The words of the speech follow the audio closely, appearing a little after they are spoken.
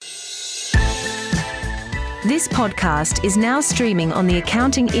This podcast is now streaming on the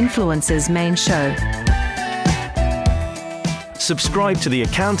Accounting Influencers main show. Subscribe to the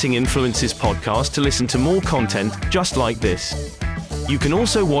Accounting Influencers podcast to listen to more content just like this. You can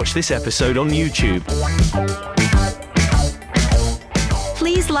also watch this episode on YouTube.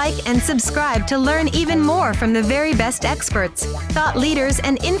 Please like and subscribe to learn even more from the very best experts, thought leaders,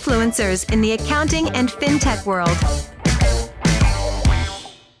 and influencers in the accounting and fintech world.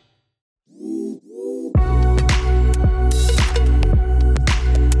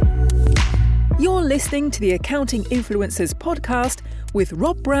 You're listening to the Accounting Influencers podcast with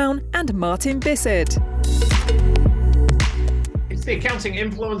Rob Brown and Martin Bissett. It's the Accounting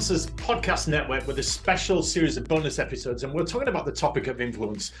Influencers podcast network with a special series of bonus episodes, and we're talking about the topic of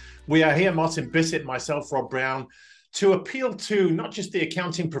influence. We are here, Martin Bissett, myself, Rob Brown, to appeal to not just the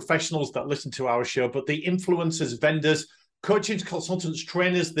accounting professionals that listen to our show, but the influencers, vendors, coaches, consultants,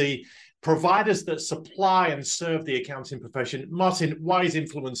 trainers, the providers that supply and serve the accounting profession. Martin, why is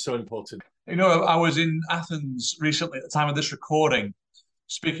influence so important? You know, I was in Athens recently at the time of this recording,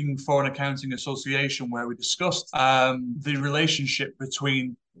 speaking for an accounting association where we discussed the relationship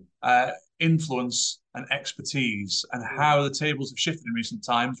between influence and expertise and how the tables have shifted in recent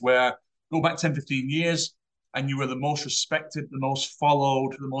times, where go back 10, 15 years and you were the most respected, the most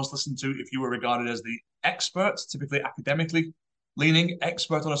followed, the most listened to if you were regarded as the expert, typically academically leaning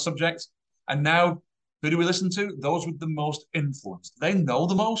expert on a subject. And now, who do we listen to? Those with the most influence. Do they know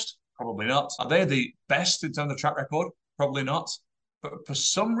the most? Probably not. Are they the best in terms of track record? Probably not. But for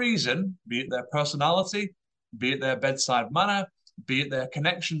some reason, be it their personality, be it their bedside manner, be it their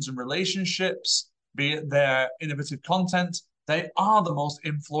connections and relationships, be it their innovative content, they are the most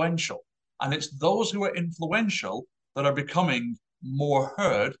influential. And it's those who are influential that are becoming more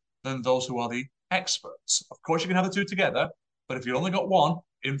heard than those who are the experts. Of course, you can have the two together, but if you only got one,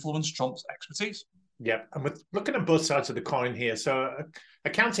 influence trumps expertise. Yeah, and we're looking at both sides of the coin here. So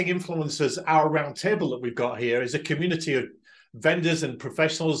Accounting Influencers, our round table that we've got here, is a community of vendors and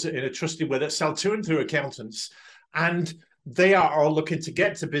professionals in a trusted way that sell to and through accountants. And they are all looking to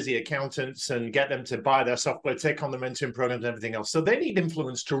get to busy accountants and get them to buy their software, take on the mentoring programs and everything else. So they need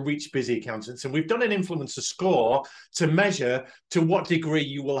influence to reach busy accountants. And we've done an influencer score to measure to what degree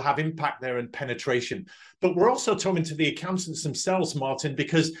you will have impact there and penetration. But we're also talking to the accountants themselves, Martin,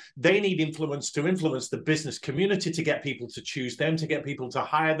 because they need influence to influence the business community, to get people to choose them, to get people to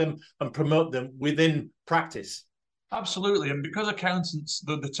hire them and promote them within practice. Absolutely. And because accountants,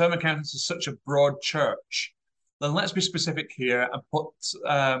 the term accountants is such a broad church, then let's be specific here and put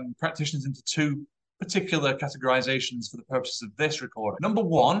practitioners into two particular categorizations for the purposes of this recording. Number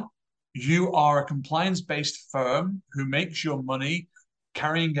one, you are a compliance-based firm who makes your money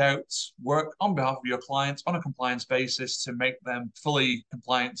carrying out work on behalf of your clients on a compliance basis to make them fully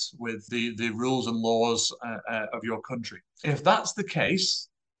compliant with the rules and laws of your country. If that's the case,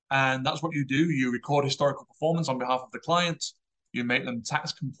 and that's what you do, you record historical performance on behalf of the client, you make them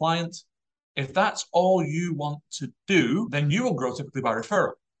tax compliant. If that's all you want to do, then you will grow typically by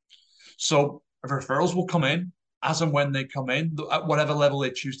referral. So referrals will come in as and when they come in, at whatever level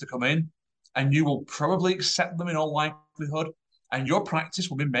they choose to come in, and you will probably accept them in all likelihood, and your practice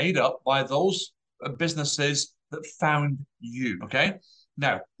will be made up by those businesses that found you, okay?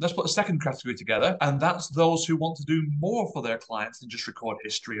 Now, let's put a second category together, and that's those who want to do more for their clients than just record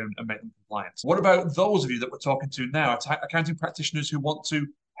history and make them compliant. What about those of you that we're talking to now, accounting practitioners who want to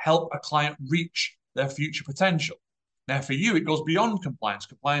help a client reach their future potential? Now, for you, it goes beyond compliance.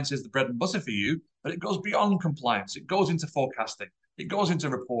 Compliance is the bread and butter for you, but it goes beyond compliance. It goes into forecasting. It goes into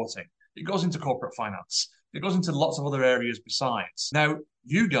reporting. It goes into corporate finance. It goes into lots of other areas besides. Now,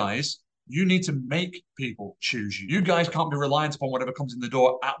 you guys, you need to make people choose you. You guys can't be reliant upon whatever comes in the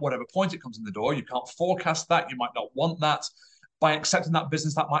door at whatever point it comes in the door. You can't forecast that. You might not want that. By accepting that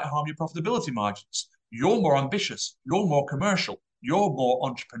business, that might harm your profitability margins. You're more ambitious. You're more commercial. You're more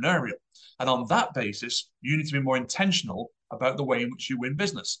entrepreneurial. And on that basis, you need to be more intentional about the way in which you win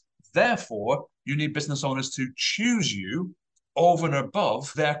business. Therefore, you need business owners to choose you over and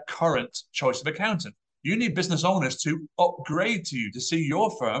above their current choice of accountant. You need business owners to upgrade to you, to see your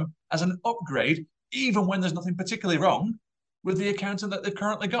firm as an upgrade, even when there's nothing particularly wrong with the accountant that they've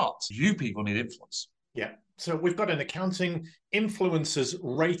currently got. You people need influence. Yeah. So we've got an accounting influencers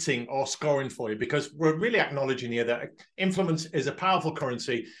rating or scoring for you, because we're really acknowledging here that influence is a powerful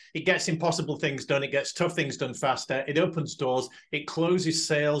currency. It gets impossible things done. It gets tough things done faster. It opens doors. It closes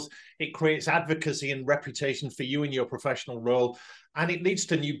sales. It creates advocacy and reputation for you in your professional role. And it leads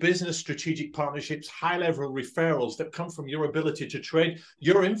to new business, strategic partnerships, high-level referrals that come from your ability to trade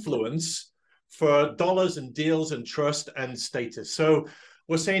your influence for dollars and deals and trust and status. So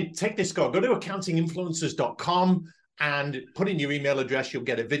we're saying take this score. Go to accountinginfluencers.com and put in your email address. You'll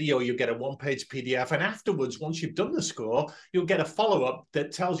get a video, you'll get a one-page PDF. And afterwards, once you've done the score, you'll get a follow-up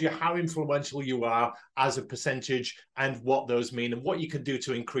that tells you how influential you are as a percentage and what those mean and what you can do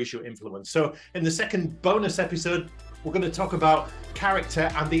to increase your influence. So in the second bonus episode, we're going to talk about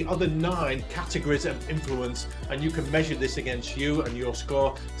character and the other 9 categories of influence. And you can measure this against you and your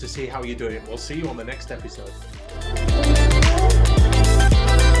score to see how you're doing. We'll see you on the next episode.